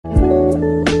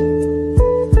Hello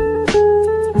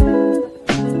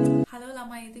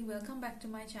ළමයි ඉතින් welcome back to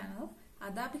my channel.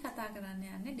 අද අපි කතා කරන්න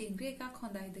යන්නේ ඩිග්‍රී එකක්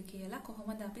හොඳයිද කියලා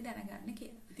කොහොමද අපි දැනගන්නේ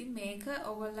කියලා. ඉතින් මේක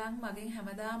ඔයගොල්ලන් මගෙන්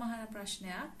හැමදාම අහන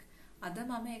ප්‍රශ්නයක්. අද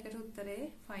මම ඒකට උත්තරේ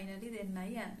finally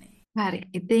දෙන්නයි යන්නේ. හරි.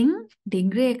 ඉතින්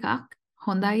ඩිග්‍රී එකක්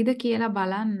හොඳයිද කියලා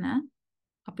බලන්න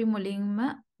අපි මුලින්ම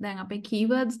දැන් අපේ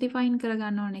keywords define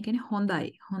කරගන්න ඕනේ. ඒ කියන්නේ හොඳයි.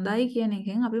 හොඳයි කියන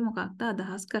එකෙන් අපි මොකක්ද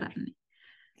අදහස් කරන්නේ?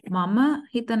 මම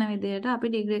හිතන විදිහට අපි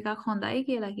ඩිග්‍රී එකක් හොඳයි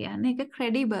කියලා කියන්නේ ඒක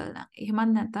ක්‍රෙඩිබල් නම්.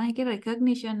 එහෙමත් නැත්නම් ඒකේ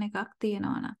රෙකග්නිෂන් එකක්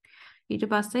තියෙනවා නම්. ඊට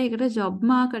පස්සේ ඒකට ජොබ්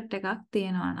මාකට් එකක්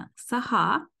තියෙනවා නම්. සහ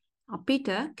අපිට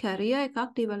කැරියර් එකක්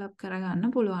ඩෙවලොප්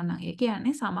කරගන්න පුළුවන් නම්. ඒ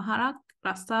කියන්නේ සමහරක්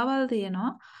රස්සාවල්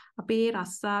තියෙනවා. අපි මේ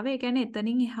රස්සාවේ ඒ කියන්නේ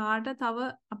එතනින් එහාට තව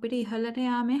අපිට ඉහළට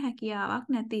යාමේ හැකියාවක්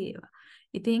නැති ඒවා.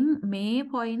 ඉතින් මේ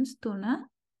පොයින්ට්ස් තුන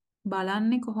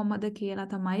බලන්නේ කොහොමද කියලා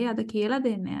තමයි අද කියලා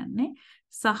දෙන්න යන්නේ.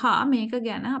 සහ මේක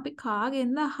ගැන අපි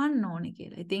කාගෙන්ද අහන්න ඕනේ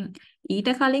කියලා. ඉතින් ඊට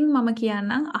කලින් මම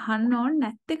කියන්නම් අහන්න ඕනේ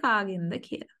නැත්තේ කාගෙන්ද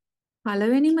කියලා.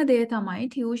 පළවෙනිම දේ තමයි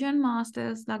ටියුෂන්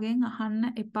මාස්ටර්ස් ළගෙන් අහන්න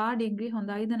එපා ඩිග්‍රී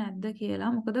හොඳයිද නැද්ද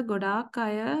කියලා. මොකද ගොඩාක්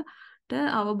අයට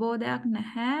අවබෝධයක්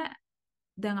නැහැ.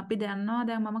 දැන් අපි දන්නවා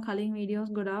දැන් මම කලින් වීඩියෝස්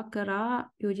ගොඩාක් කරා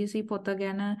UGC පොත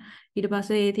ගැන ඊට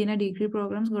පස්සේ ඒ තියෙන ඩිග්‍රී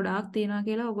ප්‍රෝග්‍රෑම්ස් ගොඩාක් තියෙනවා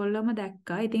කියලා ඔයගොල්ලෝම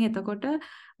දැක්කා. ඉතින් එතකොට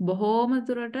බොහෝම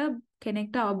දුරට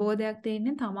කෙනෙක්ට අවබෝධයක්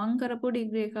තියෙන්නේ තමන් කරපු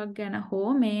ඩිග්‍රී එකක් ගැන හෝ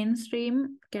මේන් ස්ට්‍රීම්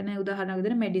කියන්නේ උදාහරණයක්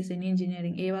විදිහට මෙඩිසින්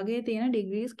ඉන්ජිනියරින් ඒ වගේ තියෙන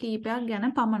ඩිග්‍රීස් කීපයක්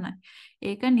ගැන පමණයි.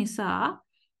 ඒක නිසා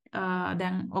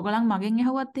දැන් ඔයගලන් මගෙන්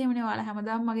අහුවත් එහෙමනේ ඔයාලා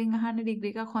හැමදාම මගෙන් අහන්නේ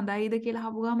ඩිග්‍රී එකක් හොඳයිද කියලා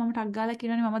අහපු ගමන් මම ටක් ගාලා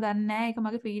කියනවනේ මම දන්නේ නැහැ ඒක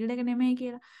මගේ ෆීල්ඩ් එක නෙමෙයි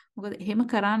කියලා. මොකද එහෙම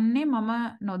කරන්නේ මම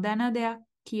නොදැන දෙයක්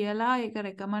කියලා ඒක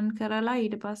රෙකමන්ඩ් කරලා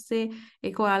ඊට පස්සේ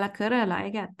ඒක ඔයාලා කරලා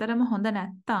ඒක ඇත්තටම හොඳ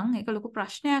නැත්තම් ඒක ලොකු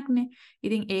ප්‍රශ්නයක්නේ.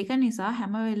 ඉතින් ඒක නිසා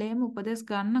හැම වෙලේම උපදෙස්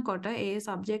ගන්නකොට ඒ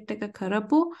සබ්ජෙක්ට් එක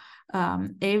කරපු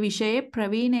ඒ විෂයේ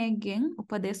ප්‍රවීණයෙක්ගෙන්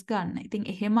උපදෙස් ගන්න. ඉතින්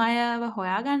එහෙම අයව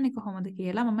හොයාගන්නේ කොහොමද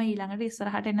කියලා මම ඊළඟට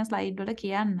ඉස්සරහට එන ස්ලයිඩ් වල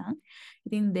කියන්නම්.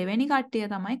 ඉතින් දෙවෙනි කට්ටිය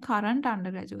තමයි current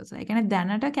undergraduates. ඒ කියන්නේ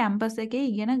දැනට කැම්පස් එකේ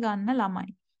ඉගෙන ගන්න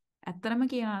ළමයි. ඇත්තටම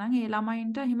කියනවා නම් ඒ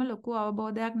ළමයින්ට එහෙම ලොකු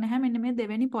අවබෝධයක් නැහැ මෙන්න මේ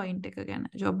දෙවෙනි පොයින්ට් එක ගැන.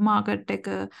 ජොබ් මාකට් එක,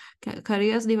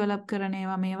 කැරියර්ස් ඩෙවලොප් කරන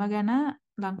මේවා ගැන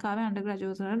ලංකාවේ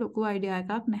අන්ඩර්ග්‍රැජුවේට්ස් වල ලොකු අයිඩියා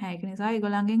එකක් නැහැ. ඒක නිසා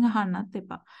ඒගොල්ලන්ගෙන් අහන්නත්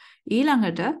එපා.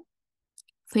 ඊළඟට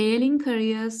failing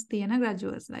careers තියෙන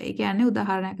graduates ලා. ඒ කියන්නේ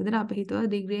උදාහරණයක් විදිහට අපි හිතුවා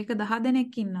ඩිග්‍රී එක 10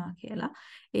 දෙනෙක් ඉන්නවා කියලා.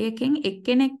 ඒකෙන්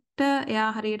එක්කෙනෙක්ට එයා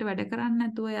හරියට වැඩ කරන්නේ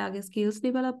නැතුව එයාගේ skills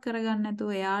develop කරගන්න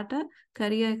නැතුව එයාට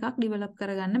career එකක් develop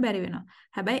කරගන්න බැරි වෙනවා.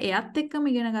 හැබැයි එයත්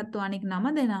එක්කම ඉගෙන ගත්ත අනික්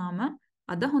 9 දෙනාම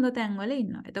අද හොඳ තැන්වල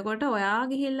ඉන්නවා. එතකොට ඔයා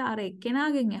ගිහිල්ලා අර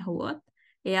එක්කෙනාගෙන් ඇහුවොත්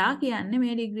එයා කියන්නේ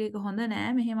මේ ඩිග්‍රී එක හොඳ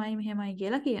නෑ මෙහෙමයි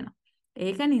කියලා කියනවා.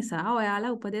 ඒක නිසා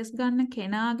ඔයාලා උපදෙස් ගන්න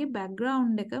කෙනාගේ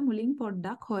බෑග්ග්‍රවුන්ඩ් එක මුලින්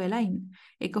පොඩ්ඩක් හොයලා ඉන්න.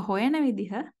 ඒක හොයන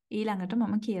විදිහ ඊළඟට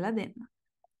මම කියලා දෙන්නම්.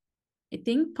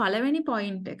 ඉතින් පළවෙනි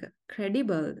පොයින්ට් එක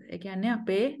credible. ඒ කියන්නේ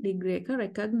අපේ ඩිග්‍රී එක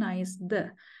recognized.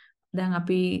 දැන්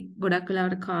අපි ගොඩක්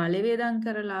වෙලාවට කාලේ වේදම්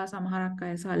කරලා සමහරක්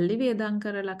අය සල්ලි වේදම්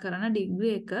කරලා කරන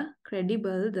ඩිග්‍රී එක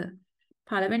credible ද?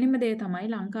 පළවෙනිම දේ තමයි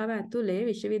ලංකාව ඇතුලේ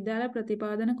විශ්වවිද්‍යාල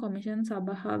ප්‍රතිපාදන කොමිෂන්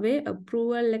සභාවේ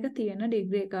අප්‍රූවල් එක තියෙන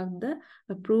ඩිග්‍රී එකක්ද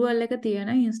අප්‍රූවල් එක තියෙන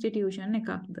ඉන්ස්ටිටියුෂන්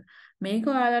එකක්ද මේක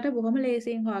ඔයාලට බොහොම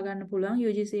ලේසියෙන් හොයාගන්න පුළුවන්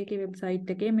UGC එකේ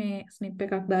වෙබ්සයිට් එකේ මේ ස්නිප්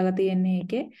එකක් දාලා තියෙන්නේ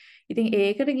ඒකේ. ඉතින්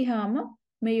ඒකට ගියාම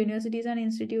මේ යුනිවර්සිටිස් and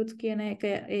ඉන්ස්ටිටියුට්ස් කියන එක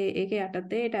ඒකේ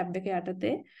යටතේ ටැබ් එක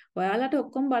යටතේ ඔයාලට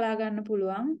ඔක්කොම බලා ගන්න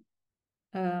පුළුවන්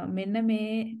මෙන්න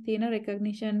මේ තියෙන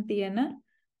රෙකග්නිෂන් තියෙන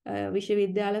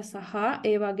විශ්වවිද්‍යාල සහ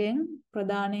ඒ වගේ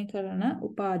ප්‍රදානය කරන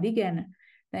උපාධි ගැන.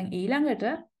 දැන් ඊළඟට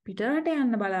පිටරට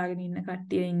යන්න බලාගෙන ඉන්න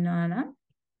කට්ටිය ඉන්නවා නම්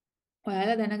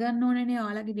ඔයාලා දැනගන්න ඕනේනේ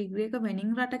ඔයාලගේ ඩිග්‍රී එක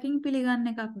වෙනින් රටකින්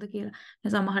පිළිගන්න එකක්ද කියලා.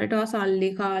 දැන් සමහර විට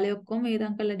සල්ලි කාලේ ඔක්කොම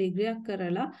වේදම් කරලා ඩිග්‍රී එකක්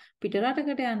කරලා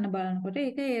පිටරටකට යන්න බලනකොට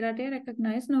ඒක ඒ රටේ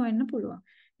රෙකග්නයිස් නොවෙන්න පුළුවන්.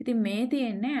 ඉතින් මේ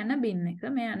තියෙන්නේ ඇනබින් එක.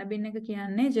 මේ ඇනබින් එක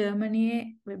කියන්නේ ජර්මනියේ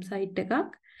වෙබ්සයිට්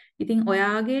එකක්. ඉතින්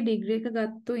ඔයාගේ ඩිග්‍රී එක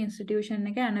ගත්තු ඉන්ස්ටිටියුෂන්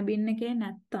එක ඇනබින් එකේ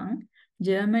නැත්තම්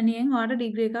ජර්මනියෙන් ඔයාලට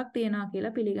ඩිග්‍රී එකක් තියනවා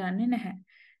කියලා පිළිගන්නේ නැහැ.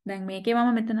 දැන් මේකේ මම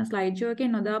මෙතන ස්ලයිඩ් ෂෝ එකේ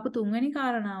නොදාපු තුන්වෙනි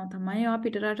කාරණාව තමයි ඔයා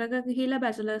පිටරටක ගිහිල්ලා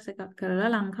බැචලර්ස් එකක්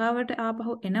කරලා ලංකාවට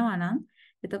ආපහු එනවා නම්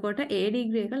එතකොට ඒ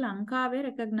ඩිග්‍රී එක ලංකාවේ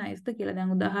රෙකග්නයිස්ඩ් කියලා.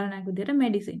 දැන් උදාහරණයක් විදිහට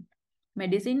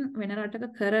මෙඩිසින් වෙන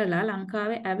රටක කරලා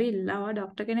ලංකාවේ ඇවිල්ලා ඔයා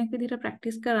ડોක්ටර් කෙනෙක් විදිහට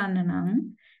ප්‍රැක්ටිස් කරන්න නම්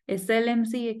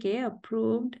SLMC එකේ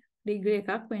approved ඩිග්‍රී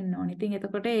එකක් වෙන්න ඕනේ. ඉතින්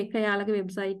එතකොට ඒක යාළගේ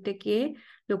වෙබ්සයිට් එකේ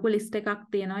ලොකු ලිස්ට් එකක්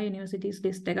තියෙනවා යුනිවර්සිටිස්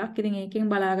ලිස්ට් එකක්. ඉතින් ඒකෙන්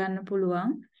බලා ගන්න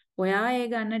පුළුවන් ඔයා ඒ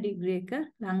ගන්න ඩිග්‍රී එක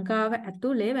ලංකාව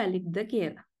ඇතුලේ වැලිඩ්ද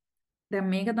කියලා. දැන්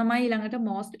මේක තමයි ඊළඟට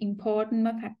most important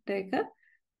factor එක.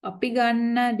 අපි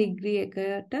ගන්න ඩිග්‍රී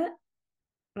එකට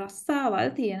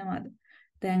රස්සාවල් තියෙනවද?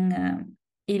 දැන්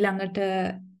ඊළඟට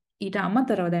ඊට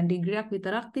අමතරව දැන් ඩිග්‍රී එකක්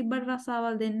විතරක් තිබ්බට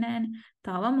රස්සාවල් දෙන්නේ නැහැනේ.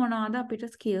 තව මොනවාද අපිට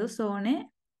ස්කිල්ස් ඕනේ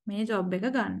මේ ජොබ් එක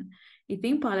ගන්න.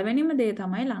 ඉතින් පළවෙනිම දේ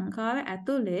තමයි ලංකාවේ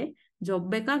ඇතුලේ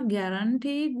ජොබ් එකක්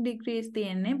ගැරන්ටීඩ් ඩිග්‍රීස්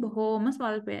තියෙන්නේ බොහෝම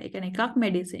ස්වල්පයි. ඒ කියන්නේ එකක්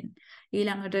මෙඩිසින්.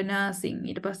 ඊළඟට නර්සින්.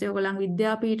 ඊට පස්සේ ඔයගොල්ලන්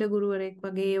විද්‍යාපීඨ ගුරුවරයෙක්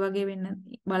වගේ වෙන්න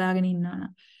බලාගෙන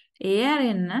ඉන්නවා. ඒ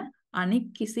ඇරෙන්න අනික්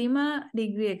කිසිම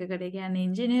ඩිග්‍රී එකකට ඒ කියන්නේ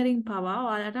ඉංජිනේරින් පවා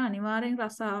ඔයාලට අනිවාර්යෙන්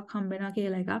රස්සාවක් හම්බ වෙනවා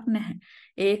කියලා එකක් නැහැ.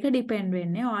 ඒක ඩිපෙන්ඩ්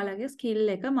වෙන්නේ ඔයාලගේ ස්කිල්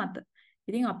එක මත.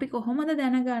 ඉතින් අපි කොහොමද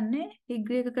දැනගන්නේ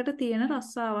ඩිග්‍රී එකකට තියෙන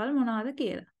රස්සාවල් මොනවාද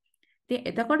කියලා? ඉතින්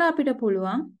එතකොට අපිට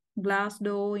පුළුවන්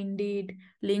Glassdoor, Indeed,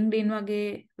 LinkedIn වගේ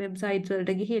වෙබ්සයිට්ස්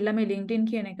වලට ගිහිල්ලා මේ LinkedIn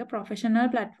කියන එක ප්‍රොෆෙෂනල්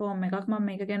ප්ලැට්ෆෝම් එකක්. මම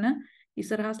මේක ගැන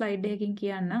ඉස්සරහා ස්ලයිඩ් එකකින්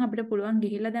කියන්නම්. අපිට පුළුවන්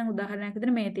ගිහිල්ලා දැන් උදාහරණයක්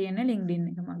විදිහට මේ තියෙන LinkedIn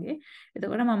එක මගේ.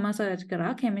 එතකොට මම සර්ච්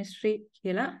කරා chemistry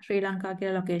කියලා ශ්‍රී ලංකා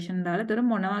කියලා ලොකේෂන් දාලා. එතකොට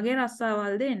මොන වගේ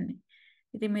රස්සාවල්ද එන්නේ?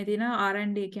 ඉතින් මේ තියෙන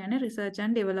R&D කියන්නේ Research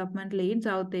and Development Lead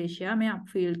South Asia මේ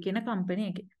Upfield කියන කම්පැනි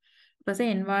එකේ. ඊට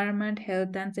පස්සේ Environment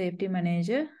Health and Safety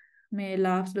Manager මේ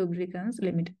Laughs Lubricants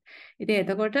Limited. ඉතින්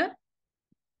එතකොට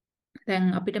දැන්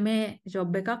අපිට මේ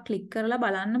ජොබ් එකක් ක්ලික් කරලා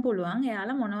බලන්න පුළුවන්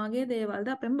එයාලා මොන වගේ දේවල්ද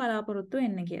අපෙන් බලාපොරොත්තු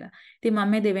වෙන්නේ කියලා. ඉතින්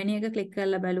මම මේ දෙවෙනි එක ක්ලික්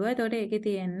කරලා බැලුවා. එතකොට ඒකේ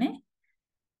තියෙන්නේ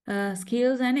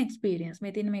skills and experience.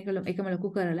 මේ තියෙන මේක එකම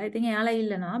ලොකු කරලා. ඉතින් එයාලා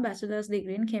ඉල්ලනවා bachelor's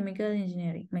degree in chemical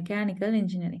engineering, mechanical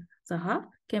engineering සහ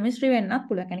chemistry වෙන්නත්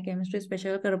පුළුවන්. يعني chemistry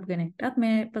special කරපු කෙනෙක්ටත්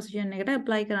මේ position එකට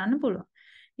apply කරන්න පුළුවන්.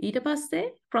 ඊට පස්සේ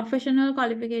professional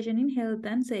qualification in health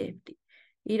and safety.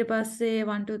 ඊට පස්සේ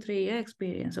 1 to 3 year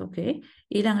experience. Okay.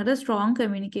 ඊළඟට strong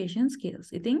communication skills.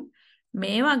 ඉතින්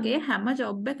මේ වගේ හැම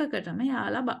ජොබ් එකකටම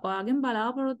යාලා ඔයාගෙන්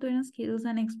බලාපොරොත්තු වෙන skills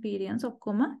and experience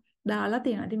ඔක්කොම දාලා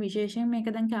තියෙනවා. ඉතින් විශේෂයෙන් මේක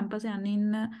දැන් කැම්පස් යන්න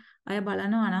ඉන්න අය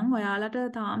බලනවා නම් ඔයාලට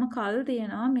තාම කල්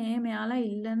තියෙනවා මේ මෙයාලා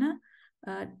ඉල්ලන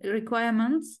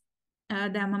requirements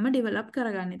දැම්මම ඩෙවලොප්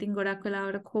කරගන්න. ඉතින් ගොඩක්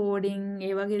වෙලාවට කෝඩින්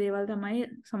ඒ වගේ දේවල් තමයි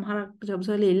සමහර ජොබ්ස්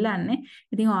වල ඉල්ලන්නේ.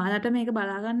 ඉතින් ඔයාලට මේක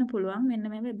බලා ගන්න පුළුවන්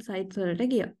මෙන්න මේ වෙබ්සයිට්ස් වලට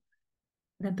ගියා.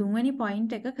 දැන් තුන්වෙනි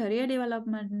පොයින්ට් එක career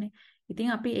development නේ.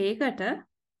 ඉතින් අපි ඒකට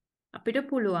අපිට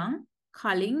පුළුවන්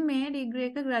කලින් මේ ඩිග්‍රී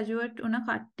එක ග්‍රැජුවේට් වුණ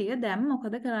කට්ටිය දැන්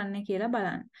මොකද කරන්නේ කියලා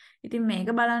බලන්න. ඉතින් මේක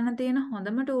බලන්න තියෙන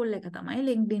හොඳම ටූල් එක තමයි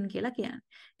LinkedIn කියලා කියන්නේ.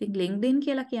 ඉතින් LinkedIn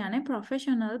කියලා කියන්නේ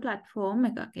ප්‍රොෆෙෂනල් ප්ලැට්ෆෝම්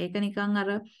එකක්. ඒක නිකන් අර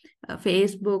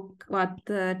Facebook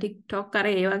වත් TikTok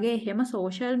අර ඒ වගේ එහෙම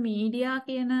සෝෂල් මීඩියා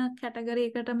කියන කැටගරි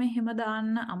එකටම එහෙම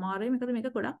දාන්න අමාරුයි. මොකද මේක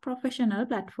ගොඩක් ප්‍රොෆෙෂනල්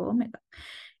ප්ලැට්ෆෝම් එකක්.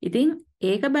 ඉතින්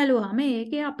ඒක බැලුවාම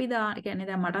ඒකේ අපි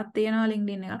කියන්නේ දැන් මටත් තියෙනවා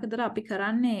LinkedIn එකක්. ඒතර අපි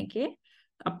කරන්නේ ඒකේ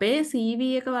අපේ CV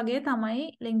එක වගේ තමයි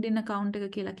LinkedIn account එක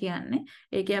කියලා කියන්නේ.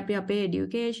 ඒකේ අපි අපේ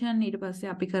education ඊට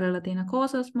පස්සේ අපි කරලා තියෙන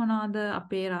courses මොනවාද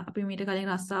අපි මීට කලින්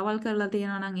රස්සාවල් කරලා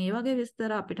තියෙනවා නම් ඒ වගේ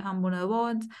විස්තර අපිට හම්බුන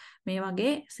awards මේ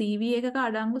වගේ CV එකක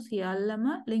අඩංගු සියල්ලම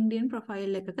LinkedIn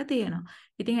profile එකක තියෙනවා.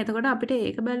 ඉතින් එතකොට අපිට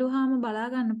ඒක බැලුවාම බලා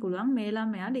ගන්න පුළුවන් මේ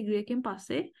ළමයා ඩිග්‍රී එකෙන්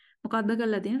පස්සේ මොකද්ද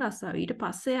කරලා තියෙන රස්සාව. ඊට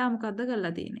පස්සේ එයා මොකද්ද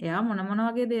කරලා තියෙන්නේ. එයා මොන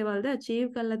වගේ දේවල්ද achieve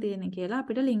කරලා තියෙන්නේ කියලා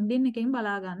අපිට LinkedIn එකෙන්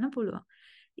බලා ගන්න පුළුවන්.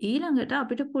 ඊළඟට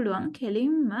අපිට පුළුවන්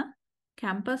කෙලින්ම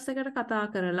කැම්පස් එකට කතා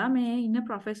කරලා මේ ඉන්න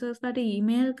ප්‍රොෆෙසර්ස්ලාට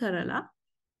ඊමේල් කරලා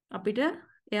අපිට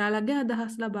එයාලගේ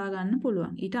අදහස් ලබා ගන්න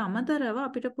පුළුවන්. ඊට අමතරව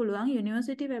අපිට පුළුවන්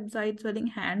යුනිවර්සිටි වෙබ්සයිට්ස්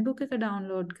වලින් හෑන්ඩ්බුක් එක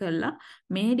ඩවුන්ලෝඩ් කරලා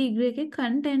මේ ඩිග්‍රී එකේ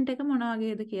කන්ටෙන්ට් එක මොන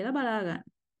වගේද කියලා බලා ගන්න.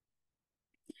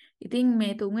 ඉතින්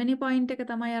මේ තුන්වෙනි පොයින්ට් එක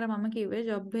තමයි අර මම කිව්වේ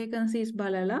ජොබ් වේකන්සීස්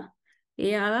බලලා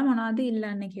එයාලා මොනවද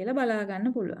ඉල්ලන්නේ කියලා බලා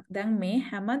ගන්න පුළුවන්. දැන් මේ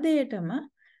හැම දෙයකම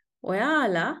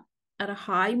ඔයාලා අර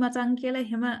හායි මචං කියලා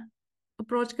එහෙම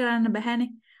අප්‍රෝච් කරන්න බෑනේ.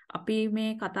 අපි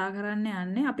මේ කතා කරන්න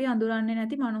යන්නේ අපි අඳුරන්නේ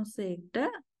නැති මිනිස්සෙක්ට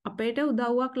අපේට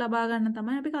උදව්වක් ලබා ගන්න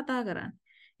තමයි අපි කතා කරන්නේ.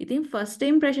 ඉතින් first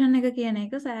impression එක කියන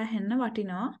එක සෑහෙන්න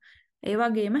වටිනවා. ඒ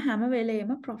වගේම හැම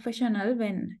වෙලේම professional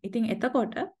වෙන්න. ඉතින්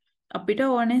එතකොට අපිට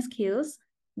ඕනේ skills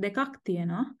දෙකක්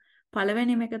තියෙනවා.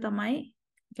 පළවෙනිම එක තමයි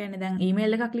කියන්නේ දැන්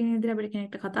ඊමේල් එකක් ලියන විදිහට අපිට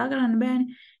කෙනෙක්ට කතා කරන්න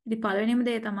බෑනේ. ඉතින් පළවෙනිම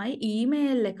දේ තමයි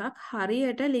ඊමේල් එකක්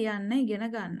හරියට ලියන්න ඉගෙන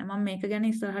ගන්න. මම මේක ගැන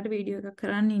ඉස්සරහට වීඩියෝ එකක්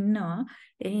කරන්න ඉන්නවා.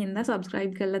 ඒ හින්දා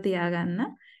subscribe කරලා තියාගන්න.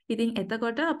 ඉතින්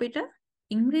එතකොට අපිට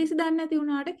ඉංග්‍රීසි දන්නේ නැති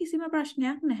වුණාට කිසිම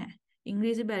ප්‍රශ්නයක් නැහැ.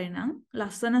 ඉංග්‍රීසි බැරි නම්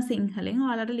ලස්සන සිංහලෙන්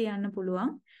ඔයාලට ලියන්න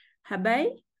පුළුවන්.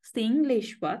 හැබැයි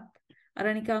සිංග්ලිෂ්වත් අර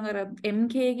නිකන් අර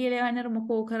MK කියලා යන අර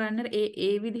මොකෝ කරන්න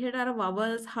ඒ විදිහට අර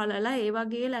vowels හලලා ඒ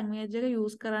වගේ language එක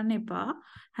use කරන්න එපා.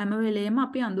 හැම වෙලේම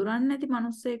අපි අඳුරන්නේ නැති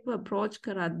මිනිස්සෙක්ව approach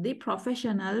කරද්දී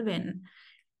professional වෙන්න.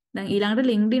 දැන් ඊළඟට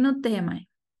LinkedIn උත් එහෙමයි.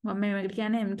 මම මේකට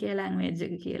කියන්නේ MK language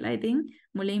එක කියලා. ඉතින්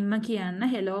මුලින්ම කියන්න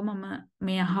hello මම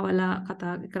මේ අහවලා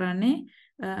කතා කරන්නේ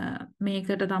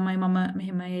මේකට තමයි මම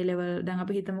මෙහෙම A level දැන්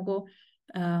අපි හිතමුකෝ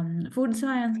ෆුඩ්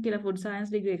සයන්ස් කියලා ෆුඩ් සයන්ස්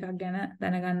ඩිග්‍රී එකක් ගැන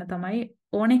දැනගන්න තමයි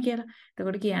ඕනේ කියලා.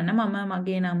 එතකොට කියන්න මම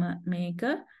මගේ නම මේක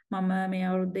මම මේ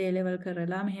අවුරුද්ද A level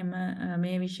කරලා මෙහෙම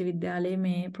මේ විශ්වවිද්‍යාලයේ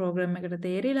මේ ප්‍රෝග්‍රෑම් එකට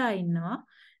තේරිලා ඉන්නවා.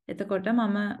 එතකොට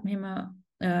මම මෙහෙම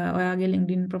ඔයාගේ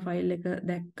LinkedIn ප්‍රොෆයිල් එක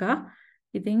දැක්කා.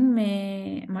 ඉතින්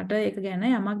මේ මට ඒක ගැන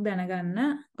යමක් දැනගන්න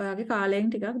ඔයාගේ කාලයෙන්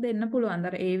ටිකක් දෙන්න පුළුවන්.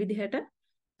 අර ඒ විදිහට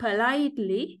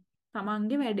politely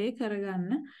තමන්ගේ වැඩේ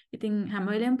කරගන්න. ඉතින් හැම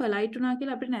වෙලෙම polite වුණා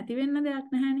කියලා අපිට නැති වෙන්න දෙයක්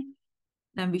නැහැනේ.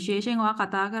 දැන් විශේෂයෙන් ඔයා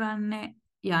කතා කරන්නේ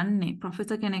යන්නේ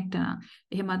ප්‍රොෆෙසර් කෙනෙක්ට නම්.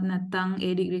 එහෙමත් නැත්නම්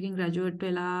ඒ ඩිග්‍රී එකකින් ග්‍රැජුවේට්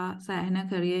වෙලා සෑහෙන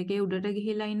කැරියර් එකේ උඩට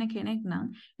ගිහිල්ලා ඉන්න කෙනෙක් නම්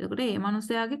එතකොට ඒ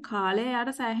මනුස්සයාගේ කාලය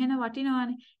යාට සෑහෙන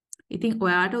වටිනවානේ. ඉතින්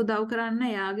ඔයාට උදව් කරන්න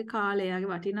එයාගේ කාලය,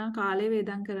 එයාගේ වටිනා කාලය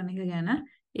වේදම් කරන එක ගැන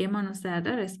ඒ මනුස්සයාට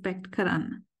රෙස්පෙක්ට් කරන්න.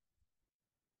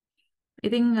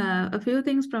 ඉතින් a few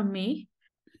things from me.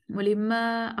 මුලින්ම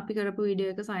අපි කරපු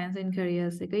වීඩියෝ එක science and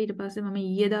careers එක. ඊට පස්සේ මම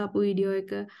ඊයේ දාපු වීඩියෝ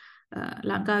එක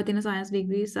ලංකාවේ තියෙන science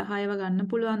degrees සහ ඒවා ගන්න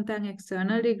පුළුවන් තැන්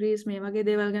external degrees මේ වගේ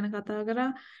දේවල් ගැන කතා කරා.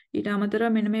 ඊට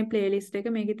අමතරව මෙන්න මේ playlist එක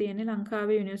මේකේ තියෙන්නේ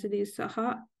ලංකාවේ universities සහ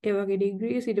ඒ වගේ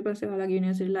degrees ඊට පස්සේ ඔයාලගේ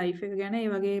university life එක ගැන ඒ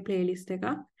වගේ playlist එකක්.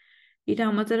 ඊට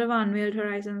අමතරව unveiled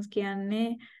horizons කියන්නේ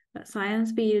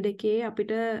science field එකේ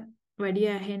අපිට වැඩි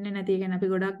ඇහෙන්නේ නැති. يعني අපි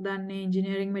ගොඩක් දන්නේ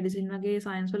engineering medicine වගේ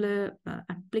science වල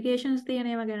applications තියෙන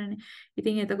ඒවා ගැනනේ.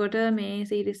 ඉතින් එතකොට මේ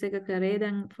series එක කරේ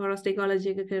දැන් forest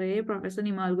ecology එක කරේ professor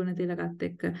නිමාල් ගුණතිලකත්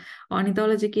එක්ක.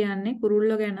 ornithology කියන්නේ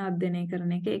කුරුල්ලෝ ගැන අධ්‍යයනය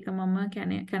කරන එක. ඒක මම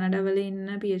කැනඩා වල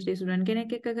ඉන්න PhD student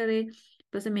කෙනෙක් එක්ක කරේ.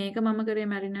 ඊට පස්සේ මේක මම කරේ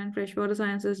marine and freshwater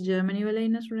sciences Germany වල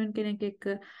ඉන්න student කෙනෙක් එක්ක.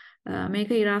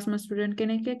 මේක Erasmus student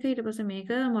කෙනෙක් එක්ක. ඊට පස්සේ මේක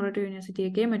Morato University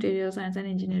එකේ material science and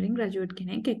engineering graduate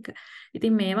කෙනෙක් එක්ක.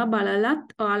 ඉතින් මේවා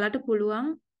බලලත් ඔයාලට පුළුවන්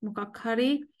මොකක්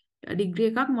හරි ඩිග්‍රී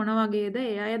එකක් මොන වගේද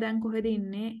ඒ අය දැන් කොහෙද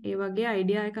ඉන්නේ ඒ වගේ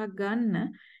අයිඩියා එකක් ගන්න.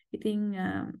 ඉතින්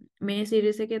මේ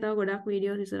සීරීස් එකේ තව ගොඩක්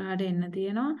වීඩියෝස් ඉස්සරහට එන්න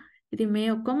තියෙනවා. ඉතින්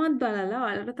මේ ඔක්කොමත් බලලා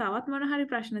ඔයාලට තවත් මොන හරි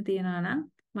ප්‍රශ්න තියෙනවා නම්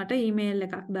මට ඊමේල්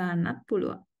එකක් දාන්නත්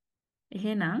පුළුවන්.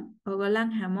 එහෙනම්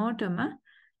ඔයගොල්ලන් හැමෝටම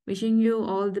wishing you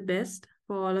all the best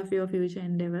for all of your future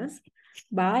endeavors.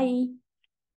 Bye.